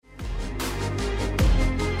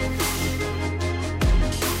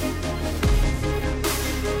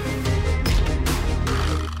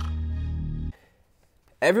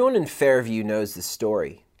Everyone in Fairview knows the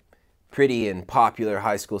story. Pretty and popular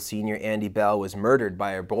high school senior Andy Bell was murdered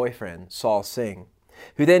by her boyfriend, Saul Singh,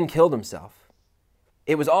 who then killed himself.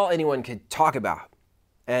 It was all anyone could talk about.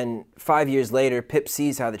 And 5 years later, Pip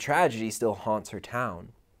sees how the tragedy still haunts her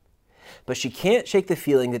town. But she can't shake the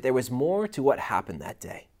feeling that there was more to what happened that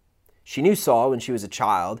day. She knew Saul when she was a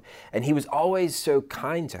child, and he was always so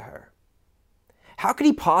kind to her. How could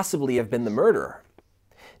he possibly have been the murderer?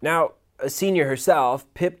 Now, a senior herself,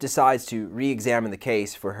 Pip decides to re-examine the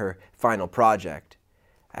case for her final project.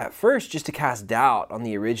 At first, just to cast doubt on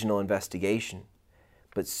the original investigation.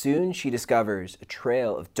 But soon she discovers a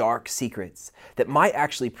trail of dark secrets that might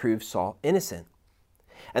actually prove Saul innocent.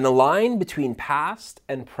 And the line between past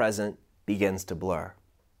and present begins to blur.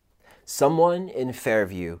 Someone in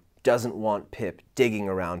Fairview doesn't want Pip digging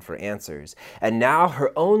around for answers, and now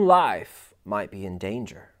her own life might be in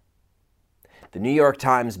danger. The New York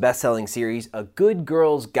Times best-selling series, A Good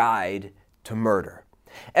Girl's Guide to Murder.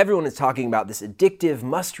 Everyone is talking about this addictive,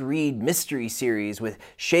 must-read mystery series with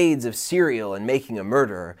shades of Serial and Making a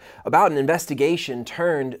Murderer, about an investigation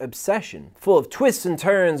turned obsession, full of twists and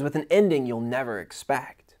turns with an ending you'll never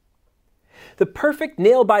expect. The perfect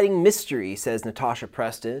nail-biting mystery, says Natasha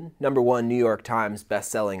Preston, #1 New York Times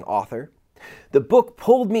best-selling author. The book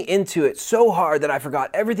pulled me into it so hard that I forgot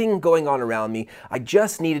everything going on around me. I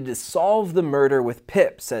just needed to solve the murder with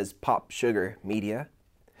Pip, says Pop Sugar Media.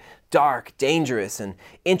 Dark, dangerous, and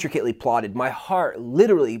intricately plotted. My heart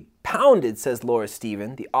literally pounded, says Laura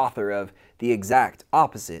Stephen, the author of The Exact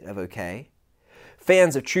Opposite of OK.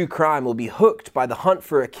 Fans of true crime will be hooked by the hunt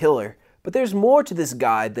for a killer, but there's more to this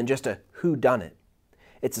guide than just a whodunit.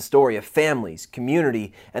 It's a story of families,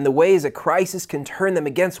 community, and the ways a crisis can turn them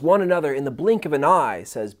against one another in the blink of an eye,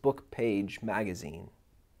 says Book Page magazine.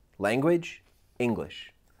 Language,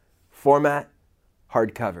 English. Format,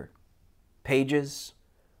 hardcover. Pages,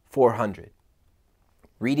 400.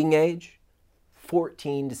 Reading age,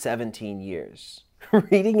 14 to 17 years.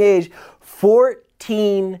 Reading age,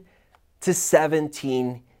 14 to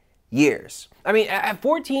 17 years. I mean, at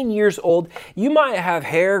 14 years old, you might have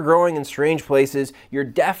hair growing in strange places, you're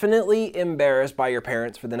definitely embarrassed by your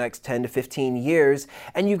parents for the next 10 to 15 years,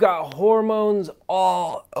 and you've got hormones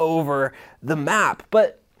all over the map,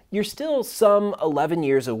 but you're still some 11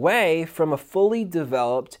 years away from a fully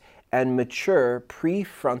developed and mature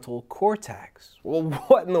prefrontal cortex. Well,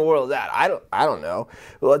 what in the world is that? I don't know.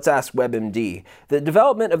 Well, let's ask WebMD. The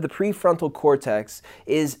development of the prefrontal cortex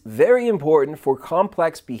is very important for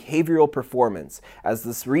complex behavioral performance, as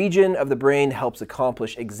this region of the brain helps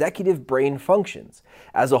accomplish executive brain functions.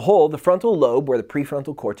 As a whole, the frontal lobe, where the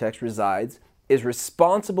prefrontal cortex resides, is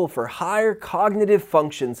responsible for higher cognitive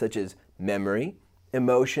functions such as memory,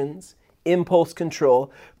 emotions, impulse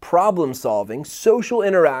control, problem solving, social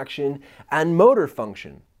interaction, and motor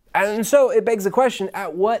function. And so it begs the question,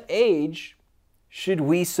 at what age should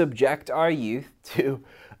we subject our youth to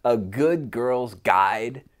A Good Girl's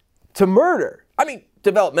Guide to Murder? I mean,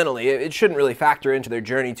 developmentally, it shouldn't really factor into their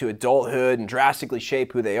journey to adulthood and drastically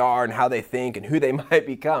shape who they are and how they think and who they might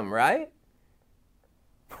become, right?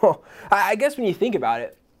 Well, I guess when you think about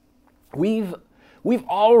it, we've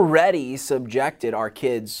already subjected our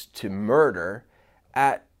kids to murder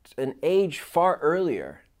at an age far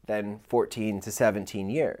earlier than 14 to 17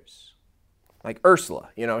 years. Like Ursula,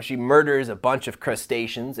 she murders a bunch of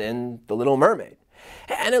crustaceans in The Little Mermaid.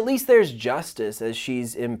 And at least there's justice as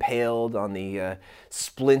she's impaled on the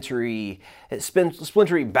splintery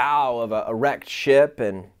bow of a wrecked ship,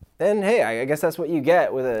 and hey, I guess that's what you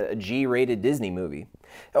get with a G-rated Disney movie.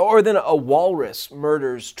 Or then a walrus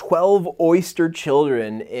murders 12 oyster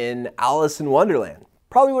children in Alice in Wonderland.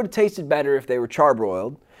 Probably would have tasted better if they were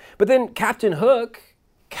charbroiled. But then Captain Hook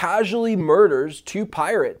casually murders 2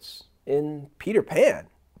 pirates in Peter Pan.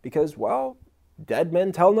 Because, well, dead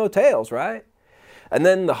men tell no tales, right? And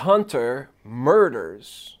then the hunter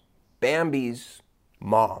murders Bambi's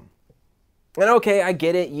mom. And okay, I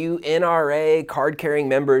get it, you NRA card-carrying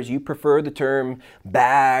members, you prefer the term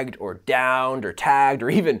bagged or downed or tagged or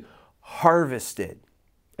even harvested.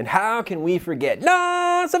 And how can we forget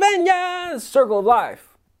Las Avenas, Circle of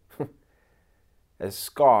Life, as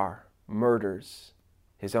Scar murders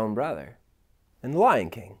his own brother in The Lion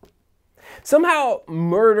King. Somehow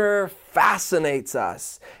murder fascinates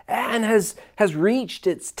us and has reached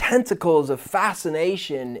its tentacles of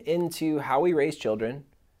fascination into how we raise children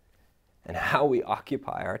and how we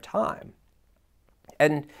occupy our time.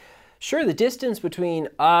 And sure, the distance between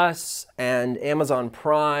us and Amazon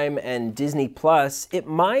Prime and Disney Plus, it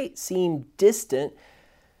might seem distant,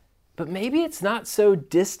 but maybe it's not so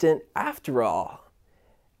distant after all.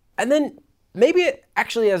 And then maybe it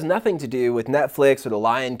actually has nothing to do with Netflix or The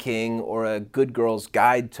Lion King or A Good Girl's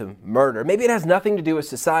Guide to Murder. Maybe it has nothing to do with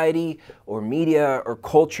society or media or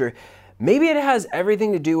culture. Maybe it has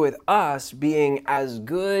everything to do with us being as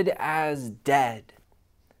good as dead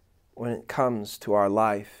when it comes to our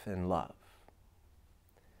life and love.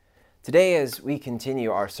 Today, as we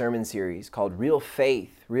continue our sermon series called Real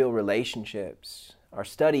Faith, Real Relationships, our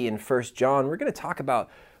study in 1 John, we're going to talk about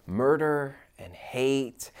murder and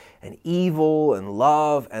hate and evil and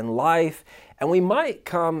love and life. And we might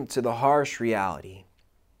come to the harsh reality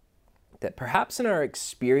that perhaps in our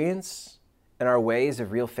experience and our ways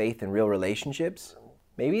of real faith and real relationships,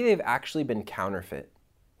 maybe they've actually been counterfeit,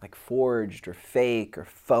 like forged or fake or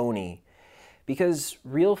phony. Because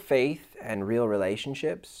real faith and real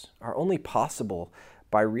relationships are only possible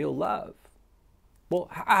by real love. Well,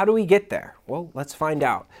 how do we get there? Well, let's find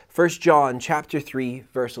out. 1 John chapter 3,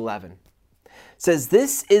 verse 11 says,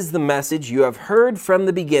 "This is the message you have heard from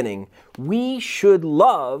the beginning. We should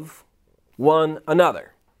love one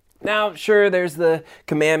another." Now, sure, there's the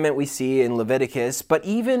commandment we see in Leviticus, but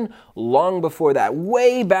even long before that,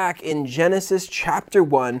 way back in Genesis chapter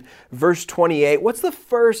 1, verse 28, what's the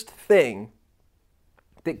first thing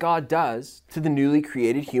that God does to the newly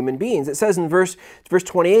created human beings? It says in verse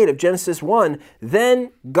 28 of Genesis 1,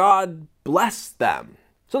 "Then God blessed them."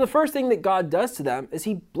 So the first thing that God does to them is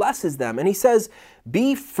he blesses them. And he says,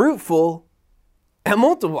 "Be fruitful and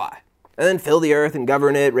multiply. And then fill the earth and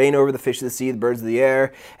govern it, reign over the fish of the sea, the birds of the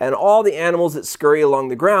air, and all the animals that scurry along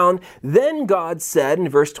the ground." Then God said in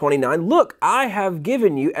verse 29, "Look, I have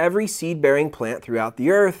given you every seed-bearing plant throughout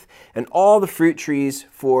the earth, and all the fruit trees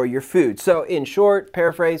for your food." So in short,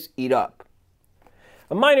 paraphrase, eat up.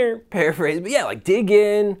 A minor paraphrase, but yeah, like dig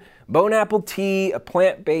in, bone apple tea, a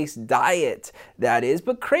plant-based diet, that is.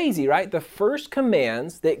 But crazy, right? The first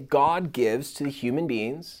commands that God gives to the human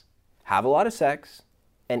beings: have a lot of sex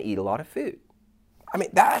and eat a lot of food. I mean,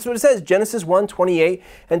 that's what it says, Genesis 1, 28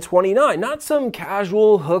 and 29. Not some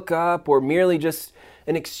casual hookup or merely just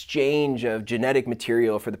an exchange of genetic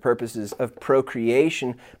material for the purposes of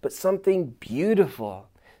procreation, but something beautiful,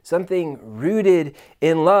 something rooted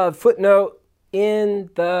in love. Footnote, in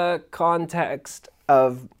the context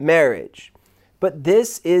of marriage. But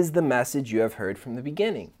this is the message you have heard from the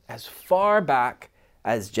beginning, as far back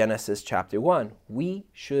as Genesis chapter 1. We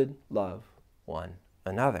should love one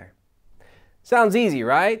another. Sounds easy,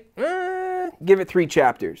 right? Give it 3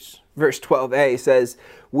 chapters. Verse 12a says,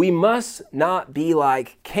 "We must not be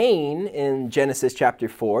like Cain," in Genesis chapter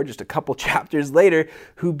 4, just a couple chapters later,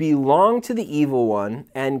 "who belonged to the evil one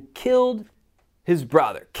and killed his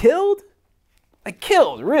brother." Killed? Like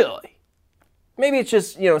killed, really? Maybe it's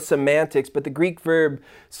just, semantics, but the Greek verb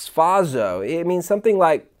sphazo, it means something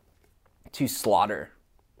like to slaughter.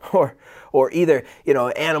 Or either,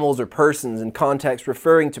 animals or persons in context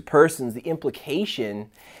referring to persons. The implication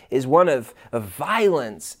is one of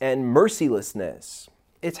violence and mercilessness.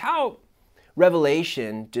 It's how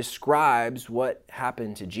Revelation describes what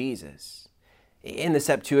happened to Jesus. In the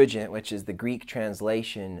Septuagint, which is the Greek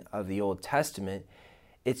translation of the Old Testament,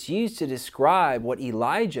 it's used to describe what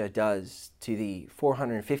Elijah does to the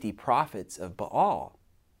 450 prophets of Baal.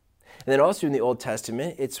 And then also in the Old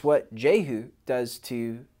Testament, it's what Jehu does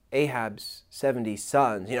to Ahab's 70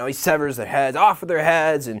 sons. He severs their heads, off with their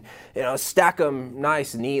heads, and, stack them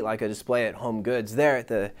nice and neat like a display at Home Goods there at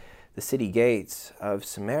the city gates of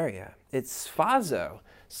Samaria. It's sphazo,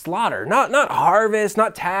 slaughter, not harvest,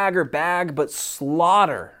 not tag or bag, but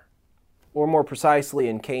slaughter. Or more precisely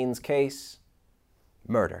in Cain's case,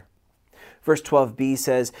 murder. Verse 12b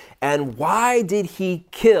says, "And why did he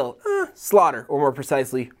kill?" Slaughter, or more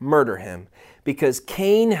precisely, murder him. "Because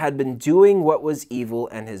Cain had been doing what was evil,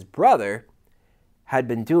 and his brother had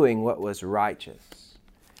been doing what was righteous."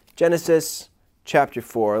 Genesis chapter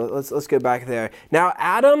 4. Let's go back there. "Now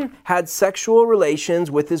Adam had sexual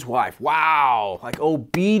relations with his wife." Wow, like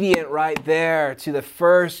obedient right there to the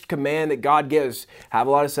first command that God gives. Have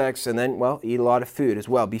a lot of sex and then, eat a lot of food as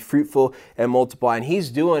well. Be fruitful and multiply. And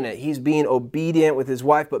he's doing it. He's being obedient with his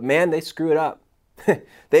wife, but man, they screw it up.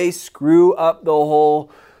 They screw up the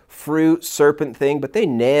whole fruit serpent thing, but they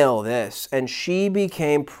nail this. "And she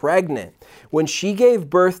became pregnant. When she gave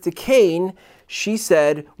birth to Cain, she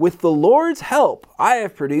said, 'With the Lord's help, I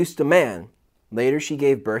have produced a man.' Later she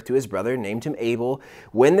gave birth to his brother, named him Abel.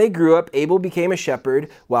 When they grew up, Abel became a shepherd,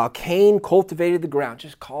 while Cain cultivated the ground."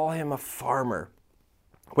 Just call him a farmer.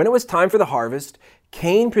 "When it was time for the harvest,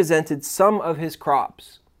 Cain presented some of his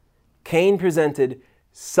crops." Cain presented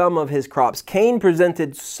some of his crops. Cain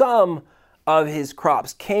presented some of his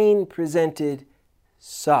crops. Cain presented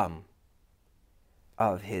some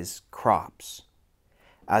of his crops.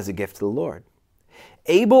 as a gift to the Lord.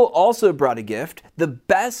 Abel also brought a gift, the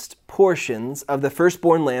best portions of the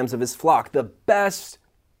firstborn lambs of his flock. The best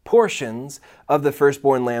portions of the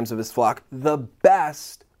firstborn lambs of his flock. The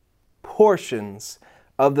best portions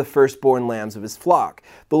of the firstborn lambs of his flock.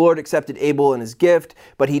 The Lord accepted Abel and his gift,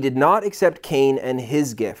 but he did not accept Cain and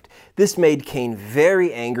his gift. This made Cain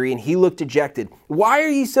very angry, and he looked dejected. "Why are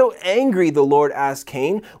you so angry?" the Lord asked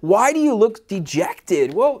Cain. "Why do you look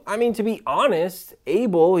dejected?" Well, to be honest,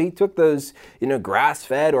 Abel, he took those,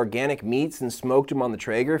 grass-fed organic meats and smoked them on the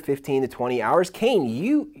Traeger 15 to 20 hours. Cain,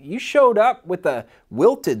 you showed up with a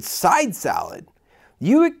wilted side salad.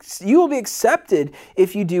 You will be accepted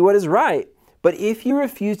if you do what is right. But if you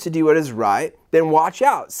refuse to do what is right, then watch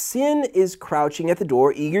out. Sin is crouching at the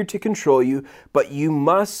door, eager to control you, but you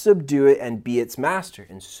must subdue it and be its master.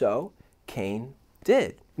 And so Cain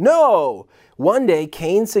did. No! One day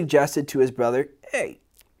Cain suggested to his brother, "Hey,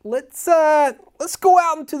 let's go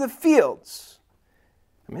out into the fields."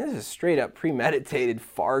 This is straight up premeditated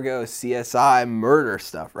Fargo CSI murder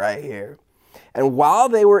stuff right here. And while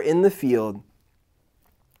they were in the field,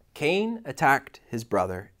 Cain attacked his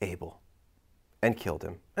brother Abel and killed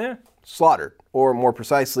him. Slaughtered, or more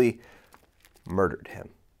precisely, murdered him.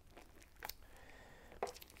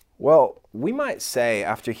 Well, we might say,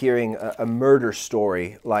 after hearing a murder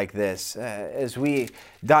story like this, as we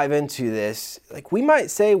dive into this, we might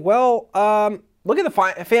say, look at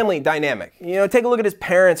the family dynamic. Take a look at his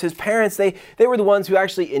parents. His parents, they were the ones who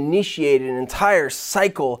actually initiated an entire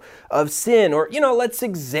cycle of sin. Or, let's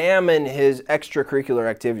examine his extracurricular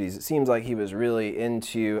activities. It seems like he was really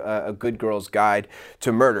into a good girl's guide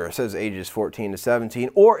to murder. It says ages 14 to 17.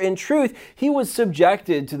 Or, in truth, he was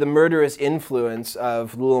subjected to the murderous influence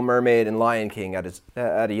of Little Mermaid and Lion King at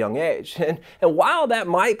a young age. And while that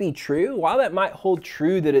might be true, while that might hold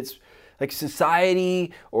true that it's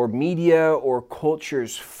society or media or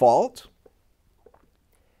culture's fault,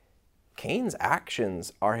 Cain's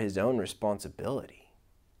actions are his own responsibility.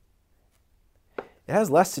 It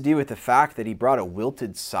has less to do with the fact that he brought a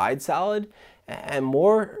wilted side salad and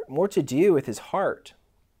more to do with his heart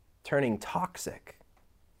turning toxic.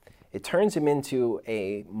 It turns him into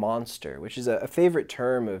a monster, which is a favorite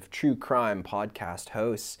term of true crime podcast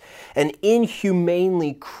hosts. An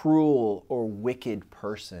inhumanely cruel or wicked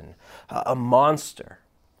person, a monster.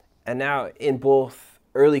 And now, in both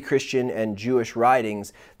early Christian and Jewish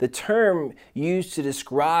writings, the term used to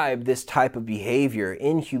describe this type of behavior,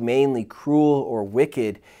 inhumanely cruel or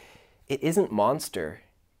wicked, it isn't monster,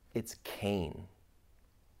 it's Cain.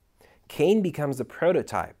 Cain becomes the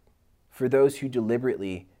prototype for those who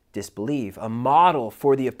deliberately disbelieve, a model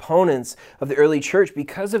for the opponents of the early church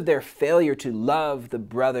because of their failure to love the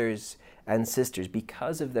brothers and sisters,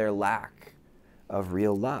 because of their lack of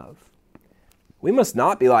real love. We must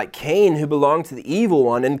not be like Cain, who belonged to the evil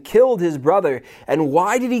one and killed his brother. And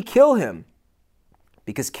why did he kill him?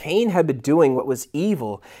 Because Cain had been doing what was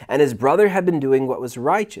evil and his brother had been doing what was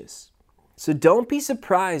righteous. So don't be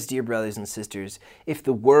surprised, dear brothers and sisters, if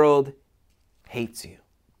the world hates you.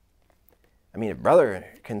 A brother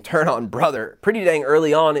can turn on brother pretty dang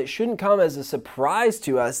early on. It shouldn't come as a surprise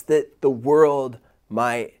to us that the world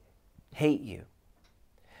might hate you.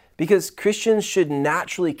 Because Christians should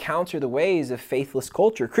naturally counter the ways of faithless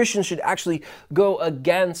culture. Christians should actually go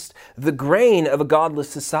against the grain of a godless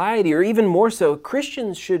society, or even more so,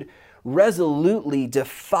 Christians should resolutely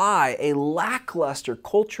defy a lackluster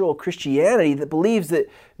cultural Christianity that believes that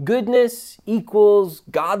goodness equals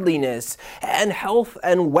godliness and health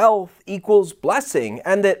and wealth equals blessing,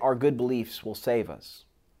 and that our good beliefs will save us.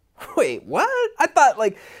 Wait, what? I thought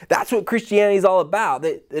that's what Christianity is all about,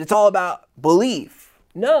 that it's all about belief.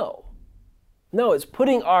 No, it's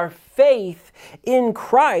putting our faith in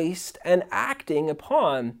Christ and acting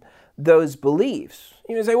upon those beliefs.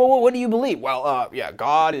 You say, well, what do you believe? Well,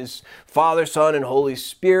 God is Father, Son, and Holy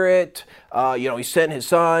Spirit. He sent his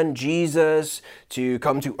Son, Jesus, to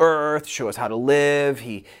come to earth, show us how to live.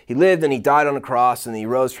 He lived and he died on a cross and he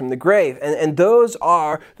rose from the grave. And those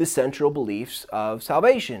are the central beliefs of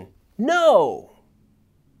salvation. No,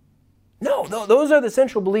 those are the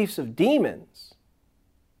central beliefs of demons.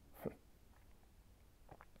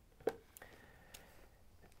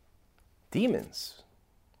 Demons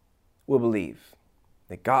will believe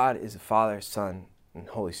that God is the Father, Son, and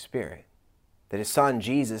Holy Spirit. That his Son,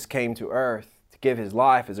 Jesus, came to earth to give his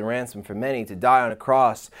life as a ransom for many, to die on a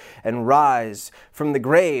cross and rise from the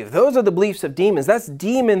grave. Those are the beliefs of demons. That's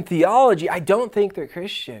demon theology. I don't think they're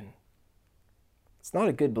Christian. It's not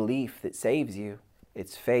a good belief that saves you.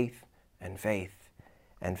 It's faith and faith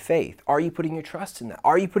and faith? Are you putting your trust in that?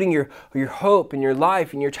 Are you putting your hope and your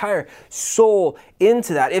life and your entire soul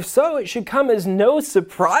into that? If so, it should come as no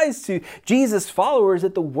surprise to Jesus' followers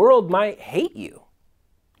that the world might hate you.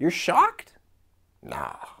 You're shocked?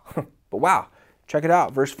 Nah. But wow, check it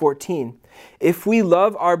out. Verse 14. If we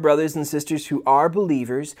love our brothers and sisters who are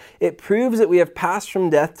believers, it proves that we have passed from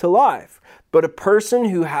death to life. But a person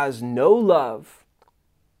who has no love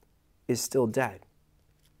is still dead.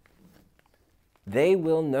 They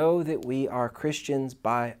will know that we are Christians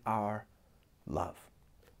by our love.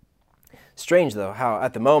 Strange, though, how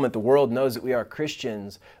at the moment the world knows that we are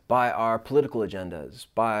Christians by our political agendas,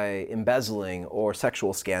 by embezzling or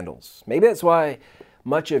sexual scandals. Maybe that's why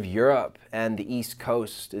much of Europe and the East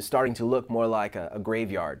Coast is starting to look more like a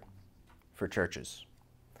graveyard for churches.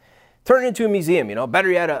 Turn it into a museum,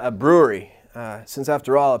 better yet, a brewery, since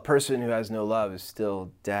after all, a person who has no love is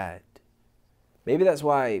still dead. Maybe that's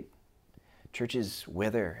why churches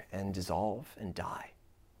wither and dissolve and die.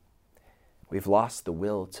 We've lost the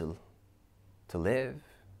will to live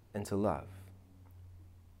and to love.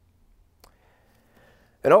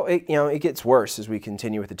 And it gets worse as we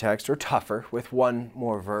continue with the text, or tougher with one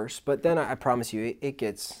more verse. But then I promise you, it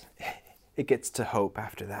gets to hope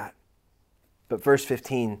after that. But verse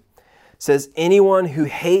 15 says, anyone who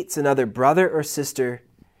hates another brother or sister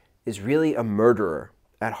is really a murderer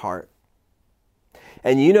at heart.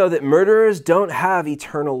 And you know that murderers don't have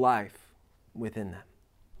eternal life within them.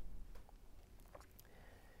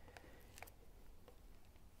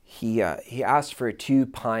 He asked for 2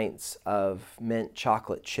 pints of mint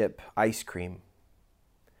chocolate chip ice cream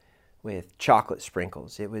with chocolate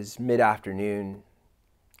sprinkles. It was mid-afternoon,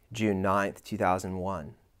 June 9th,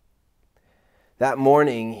 2001. That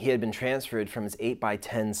morning, he had been transferred from his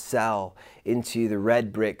 8x10 cell into the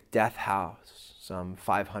red brick death house, some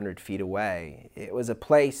 500 feet away. It was a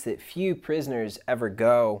place that few prisoners ever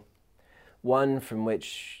go, one from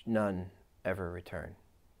which none ever return.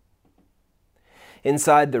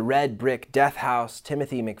 Inside the red brick death house,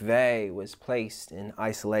 Timothy McVeigh was placed in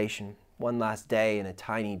isolation, one last day in a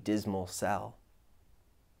tiny, dismal cell.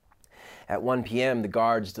 At 1 p.m., the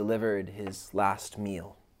guards delivered his last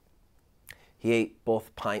meal. He ate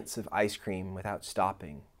both pints of ice cream without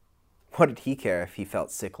stopping. What did he care if he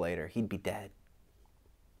felt sick later? He'd be dead.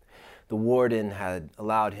 The warden had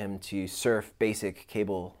allowed him to surf basic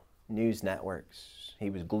cable news networks.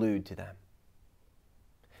 He was glued to them.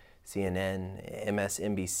 CNN,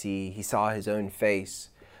 MSNBC, he saw his own face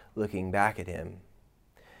looking back at him.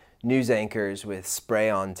 News anchors with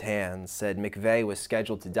spray-on tans said McVeigh was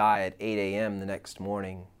scheduled to die at 8 a.m. the next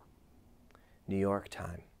morning, New York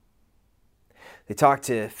time. They talked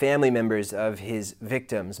to family members of his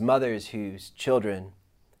victims, mothers whose children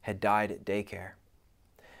had died at daycare,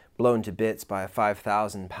 blown to bits by a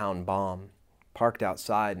 5,000-pound bomb parked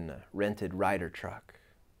outside in a rented Ryder truck.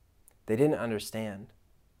 They didn't understand.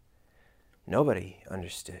 Nobody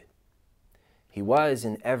understood. He was,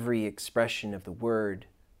 in every expression of the word,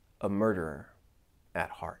 a murderer at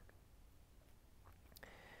heart.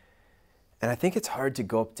 And I think it's hard to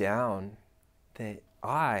gulp down that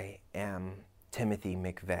I am Timothy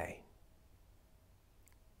McVeigh.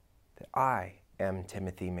 That I am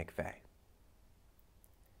Timothy McVeigh.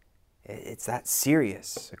 It's that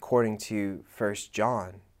serious, according to 1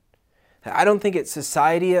 John. I don't think it's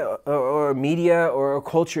society or media or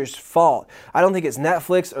culture's fault. I don't think it's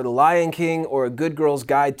Netflix or The Lion King or A Good Girl's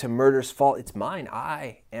Guide to Murder's fault. It's mine.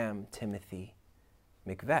 I am Timothy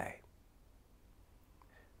McVeigh.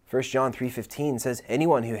 1 John 3:15 says,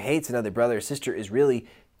 anyone who hates another brother or sister is really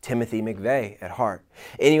Timothy McVeigh at heart.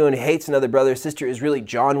 Anyone who hates another brother or sister is really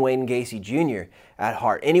John Wayne Gacy Jr. at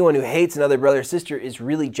heart. Anyone who hates another brother or sister is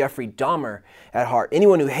really Jeffrey Dahmer at heart.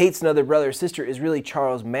 Anyone who hates another brother or sister is really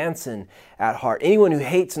Charles Manson at heart. Anyone who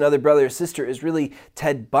hates another brother or sister is really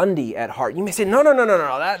Ted Bundy at heart. You may say, no,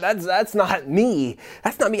 that's not me.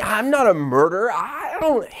 That's not me. I'm not a murderer. I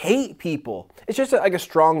don't hate people. It's just like a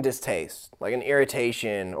strong distaste, like an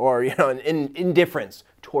irritation or an indifference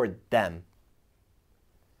toward them.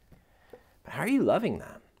 How are you loving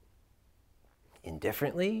them?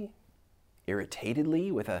 Indifferently?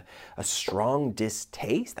 Irritatedly? With a strong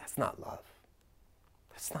distaste? That's not love.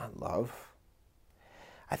 That's not love.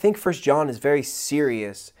 I think 1 John is very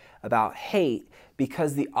serious about hate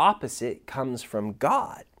because the opposite comes from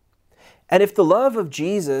God. And if the love of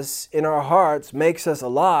Jesus in our hearts makes us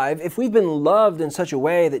alive, if we've been loved in such a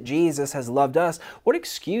way that Jesus has loved us, what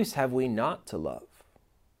excuse have we not to love?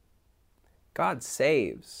 God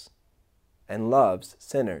saves and loves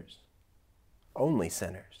sinners, only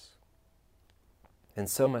sinners. And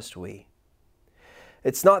so must we.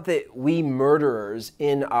 It's not that we murderers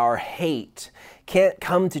in our hate can't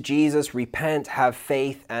come to Jesus, repent, have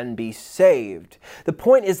faith, and be saved. The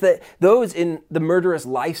point is that those in the murderous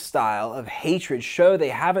lifestyle of hatred show they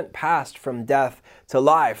haven't passed from death to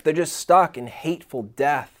life. They're just stuck in hateful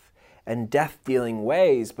death and death-dealing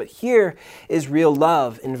ways. But here is real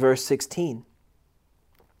love in verse 16.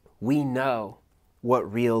 We know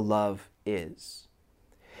what real love is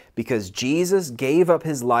because Jesus gave up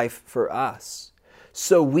his life for us.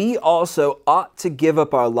 So we also ought to give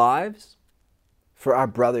up our lives for our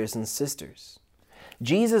brothers and sisters.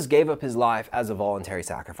 Jesus gave up his life as a voluntary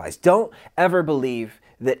sacrifice. Don't ever believe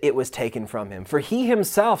that it was taken from him. For he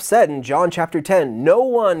himself said in John chapter 10, "No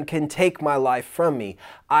one can take my life from me.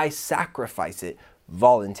 I sacrifice it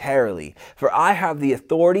voluntarily. For I have the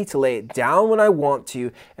authority to lay it down when I want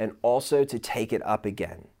to and also to take it up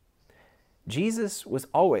again." Jesus was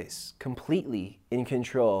always completely in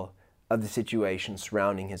control of the situation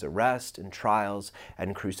surrounding his arrest and trials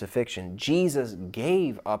and crucifixion. Jesus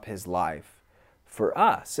gave up his life for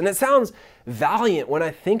us. And it sounds valiant when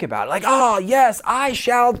I think about it. Like, oh, yes, I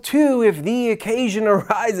shall too if the occasion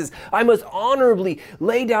arises. I must honorably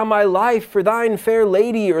lay down my life for thine fair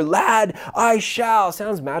lady or lad. I shall.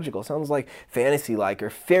 Sounds magical. Sounds like fantasy-like or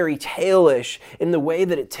fairy tale-ish in the way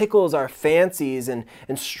that it tickles our fancies and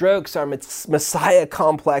strokes our Messiah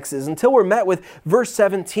complexes until we're met with verse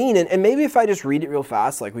 17. And maybe if I just read it real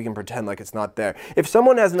fast, like we can pretend like it's not there. If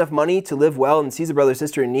someone has enough money to live well and sees a brother or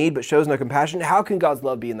sister in need but shows no compassion, how can God's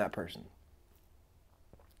love be in that person?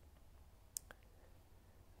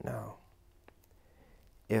 No.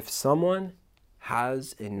 If someone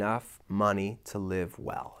has enough money to live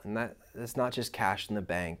well, and that's not just cash in the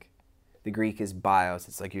bank. The Greek is bios.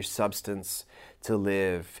 It's like your substance to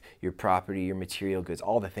live, your property, your material goods,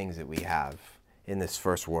 all the things that we have in this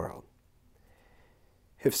first world.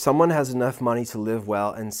 If someone has enough money to live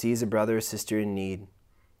well and sees a brother or sister in need,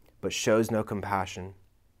 but shows no compassion,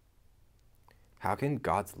 how can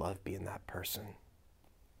God's love be in that person?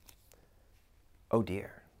 Oh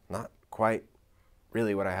dear, not quite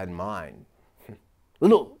really what I had in mind. A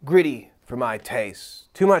little gritty for my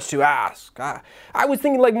taste. Too much to ask. I was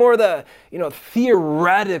thinking like more of the,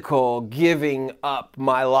 theoretical giving up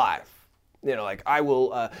my life. Like I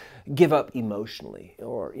will give up emotionally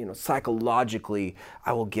or, psychologically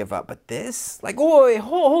I will give up. But this, like,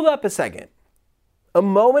 hold up a second. A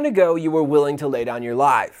moment ago you were willing to lay down your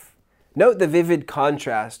life. Note the vivid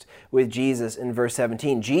contrast with Jesus in verse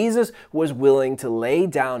 17. Jesus was willing to lay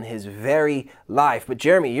down his very life. But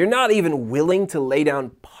Jeremy, you're not even willing to lay down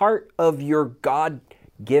part of your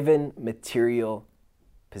God-given material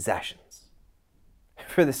possessions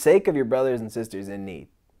for the sake of your brothers and sisters in need.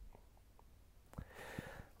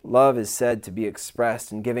 Love is said to be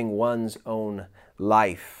expressed in giving one's own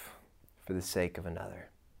life for the sake of another.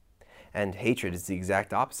 And hatred is the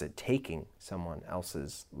exact opposite, taking someone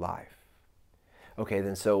else's life. Okay,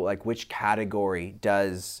 then so which category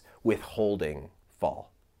does withholding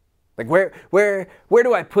fall? Like where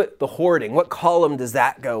do I put the hoarding? What column does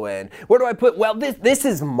that go in? Where do I put, this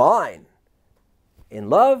is mine? In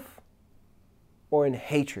love or in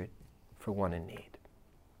hatred for one in need?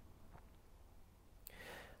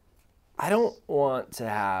 I don't want to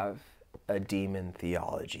have a demon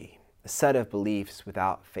theology, a set of beliefs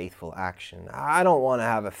without faithful action. I don't want to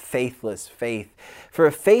have a faithless faith, for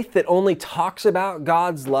a faith that only talks about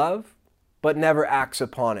God's love but never acts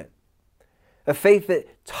upon it. A faith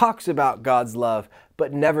that talks about God's love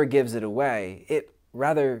but never gives it away. It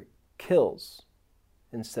rather kills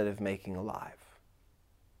instead of making alive.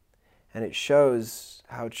 And it shows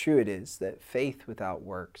how true it is that faith without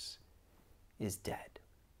works is dead.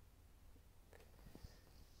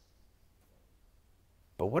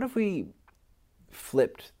 But what if we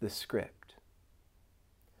flipped the script?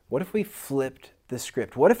 What if we flipped the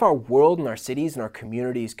script? What if our world and our cities and our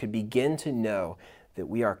communities could begin to know that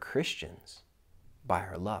we are Christians by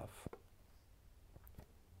our love?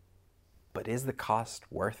 But is the cost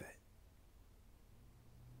worth it?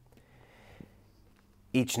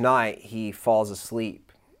 Each night he falls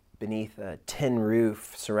asleep beneath a tin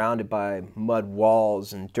roof surrounded by mud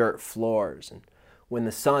walls and dirt floors. And when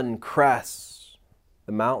the sun crests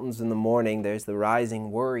the mountains in the morning, there's the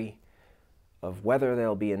rising worry of whether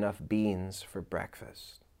there'll be enough beans for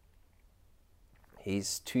breakfast.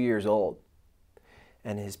 He's 2 years old,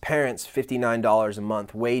 and his parents' $59 a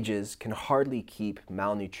month wages can hardly keep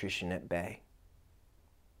malnutrition at bay.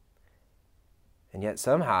 And yet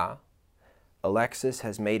somehow, Alexis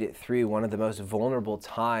has made it through one of the most vulnerable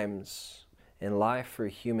times in life for a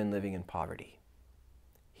human living in poverty.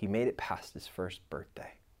 He made it past his first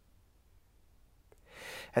birthday.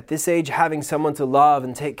 At this age, having someone to love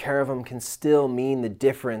and take care of them can still mean the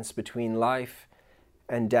difference between life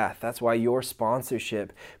and death. That's why your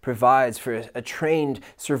sponsorship provides for a trained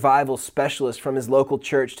survival specialist from his local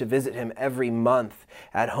church to visit him every month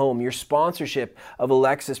at home. Your sponsorship of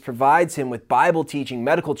Alexis provides him with Bible teaching,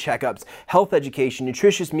 medical checkups, health education,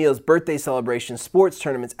 nutritious meals, birthday celebrations, sports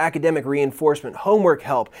tournaments, academic reinforcement, homework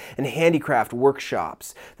help, and handicraft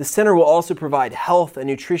workshops. The center will also provide health and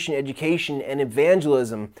nutrition education and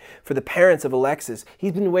evangelism for the parents of Alexis.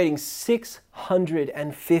 He's been waiting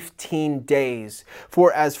 615 days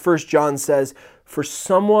for, as 1 John says, for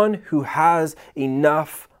someone who has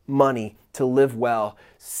enough money to live well.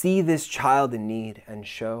 See this child in need and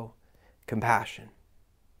show compassion.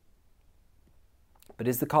 But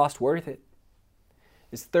is the cost worth it?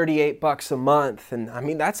 It's $38 a month, and I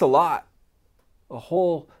mean, that's a lot. A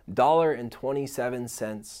whole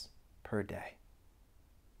 $1.27 per day.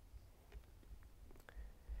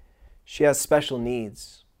 She has special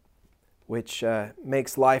needs, which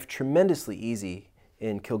makes life tremendously easy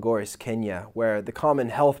in Kilgoris, Kenya, where the common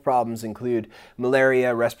health problems include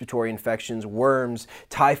malaria, respiratory infections, worms,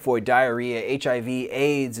 typhoid, diarrhea, HIV,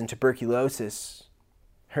 AIDS, and tuberculosis.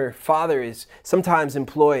 Her father is sometimes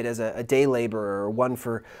employed as a day laborer or one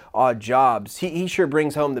for odd jobs. He sure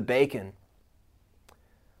brings home the bacon.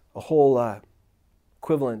 A whole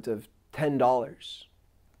equivalent of $10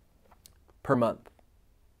 per month.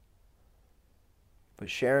 But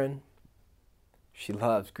Sharon, she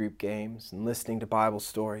loves group games and listening to Bible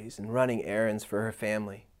stories and running errands for her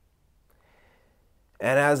family.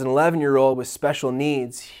 And as an 11-year-old with special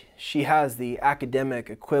needs, she has the academic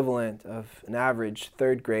equivalent of an average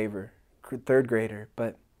third grader.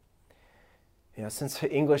 But since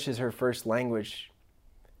English is her first language,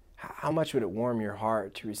 how much would it warm your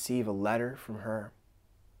heart to receive a letter from her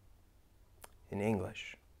in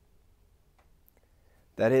English?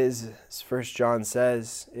 That is, as 1 John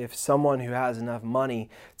says, if someone who has enough money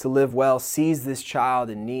to live well sees this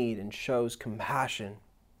child in need and shows compassion,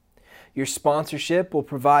 your sponsorship will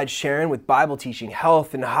provide Sharon with Bible teaching,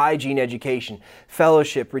 health and hygiene education,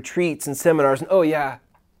 fellowship, retreats, and seminars. And oh yeah,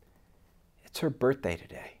 it's her birthday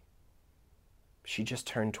today. She just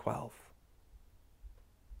turned 12.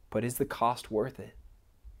 But is the cost worth it?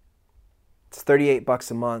 It's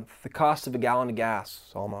 $38 a month, the cost of a gallon of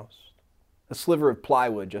gas, almost. A sliver of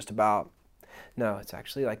plywood, just about. No, it's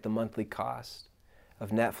actually like the monthly cost of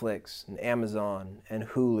Netflix and Amazon and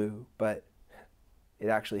Hulu, but it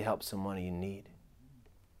actually helps someone in need.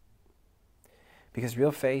 Because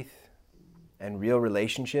real faith and real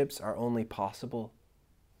relationships are only possible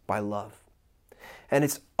by love. And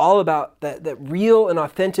it's all about that real and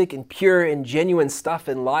authentic and pure and genuine stuff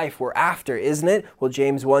in life we're after, isn't it? Well,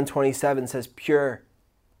 James 1:27 says pure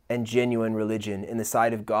and genuine religion in the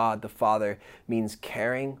sight of God the Father means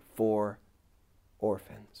caring for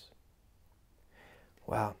orphans.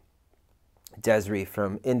 Wow. Desiree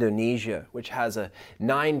from Indonesia, which has a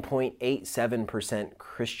 9.87%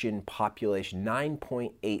 Christian population,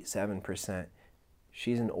 9.87%.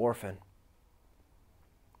 She's an orphan.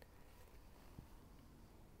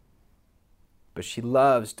 But she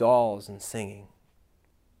loves dolls and singing.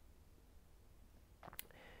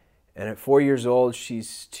 And at 4 years old,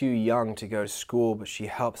 she's too young to go to school, but she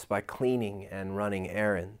helps by cleaning and running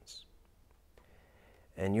errands.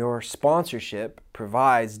 And your sponsorship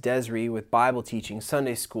provides Desiree with Bible teaching,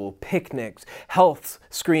 Sunday school, picnics, health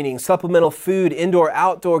screenings, supplemental food,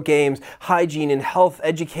 indoor-outdoor games, hygiene and health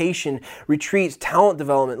education, retreats, talent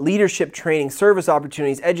development, leadership training, service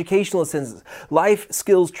opportunities, educational assistance, life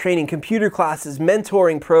skills training, computer classes,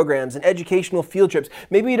 mentoring programs, and educational field trips.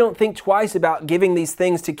 Maybe you don't think twice about giving these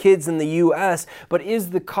things to kids in the U.S., but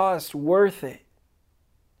is the cost worth it?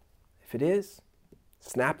 If it is,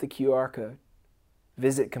 snap the QR code.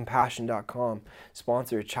 Visit compassion.com.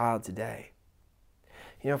 Sponsor a child today.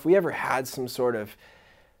 If we ever had some sort of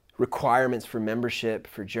requirements for membership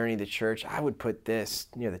for Journey to Church, I would put this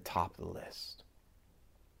near the top of the list.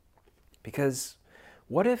 Because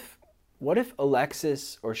what if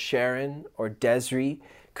Alexis or Sharon or Desiree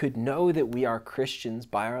could know that we are Christians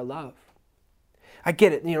by our love? I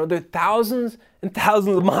get it. They're thousands and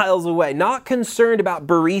thousands of miles away, not concerned about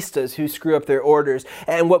baristas who screw up their orders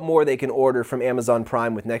and what more they can order from Amazon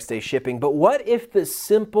Prime with next day shipping. But what if the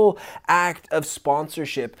simple act of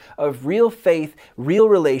sponsorship, of real faith, real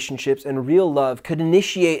relationships, and real love could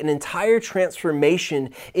initiate an entire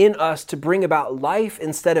transformation in us to bring about life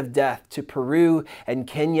instead of death to Peru and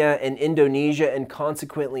Kenya and Indonesia and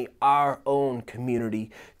consequently our own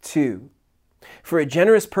community too? For a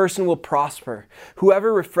generous person will prosper.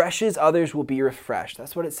 Whoever refreshes others will be refreshed.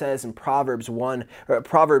 That's what it says in Proverbs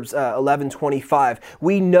 11:25.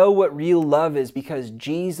 We know what real love is because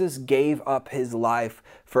Jesus gave up his life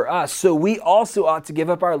for us. So we also ought to give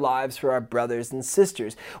up our lives for our brothers and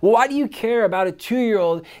sisters. Well, why do you care about a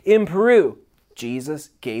 2-year-old in Peru?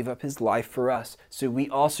 Jesus gave up his life for us, so we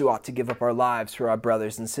also ought to give up our lives for our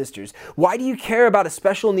brothers and sisters. Why do you care about a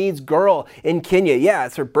special needs girl in Kenya? Yeah,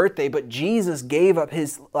 it's her birthday, but Jesus gave up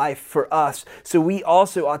his life for us, so we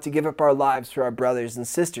also ought to give up our lives for our brothers and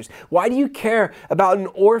sisters. Why do you care about an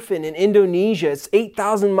orphan in Indonesia? It's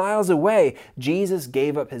 8,000 miles away. Jesus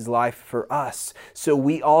gave up his life for us, so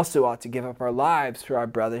we also ought to give up our lives for our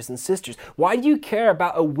brothers and sisters. Why do you care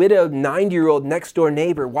about a widowed 90-year-old next door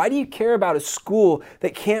neighbor? Why do you care about a school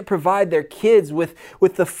that can't provide their kids with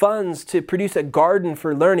the funds to produce a garden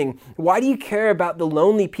for learning? Why do you care about the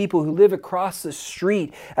lonely people who live across the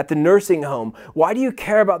street at the nursing home? Why do you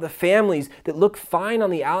care about the families that look fine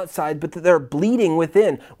on the outside but that they're bleeding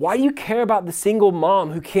within? Why do you care about the single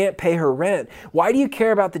mom who can't pay her rent? Why do you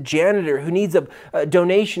care about the janitor who needs a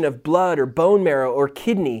donation of blood or bone marrow or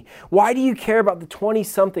kidney? Why do you care about the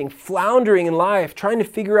 20-something floundering in life, trying to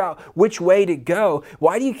figure out which way to go?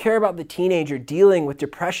 Why do you care about the teenager dealing with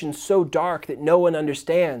depression so dark that no one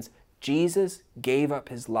understands? Jesus gave up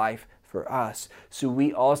his life for us, so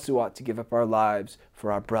we also ought to give up our lives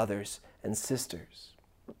for our brothers and sisters.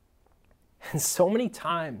 And so many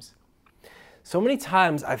times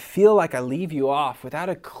I feel like I leave you off without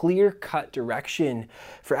a clear-cut direction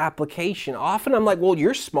for application. Often I'm like, well,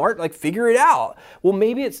 you're smart, like figure it out. Well,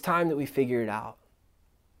 maybe it's time that we figure it out.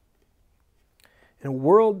 In a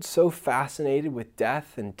world so fascinated with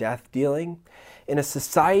death and death dealing, in a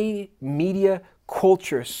society, media,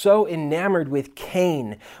 culture so enamored with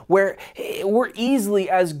Cain, where we're easily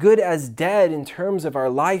as good as dead in terms of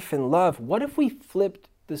our life and love, what if we flipped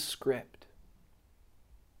the script?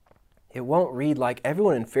 It won't read like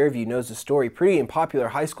everyone in Fairview knows the story. Pretty and popular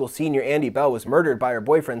high school senior Andy Bell was murdered by her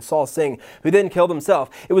boyfriend Saul Singh, who then killed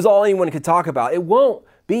himself. It was all anyone could talk about. It won't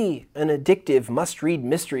be an addictive must-read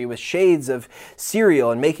mystery with shades of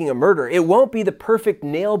Serial and Making a Murder. It won't be the perfect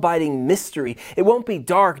nail-biting mystery. It won't be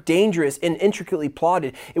dark, dangerous, and intricately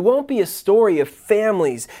plotted. It won't be a story of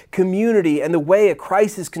families, community, and the way a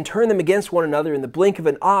crisis can turn them against one another in the blink of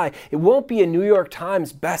an eye. It won't be a New York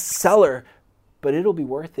Times bestseller, but it'll be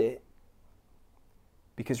worth it.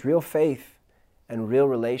 Because real faith and real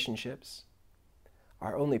relationships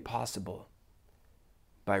are only possible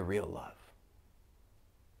by real love.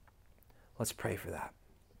 Let's pray for that.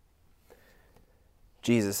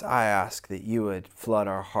 Jesus, I ask that you would flood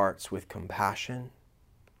our hearts with compassion,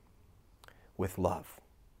 with love.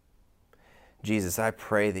 Jesus, I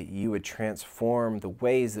pray that you would transform the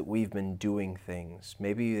ways that we've been doing things.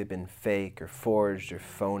 Maybe they've been fake or forged or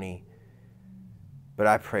phony, but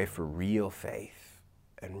I pray for real faith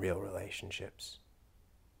and real relationships.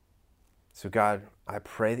 So God, I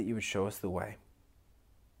pray that you would show us the way.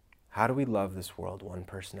 How do we love this world one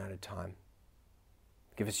person at a time?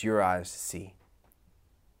 Give us your eyes to see.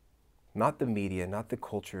 Not the media, not the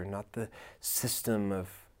culture, not the system of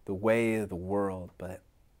the way of the world, but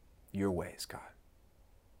your ways, God.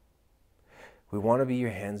 We want to be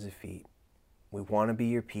your hands and feet. We want to be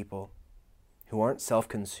your people who aren't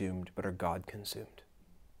self-consumed, but are God-consumed.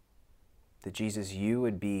 That Jesus, you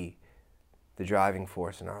would be the driving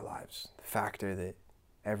force in our lives, the factor that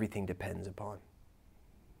everything depends upon.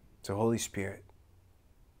 So Holy Spirit,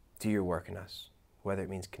 do your work in us, whether it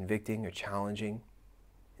means convicting or challenging,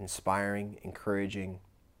 inspiring, encouraging,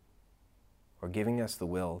 or giving us the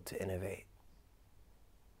will to innovate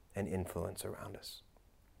and influence around us.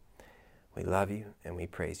 We love you and we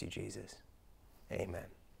praise you, Jesus. Amen.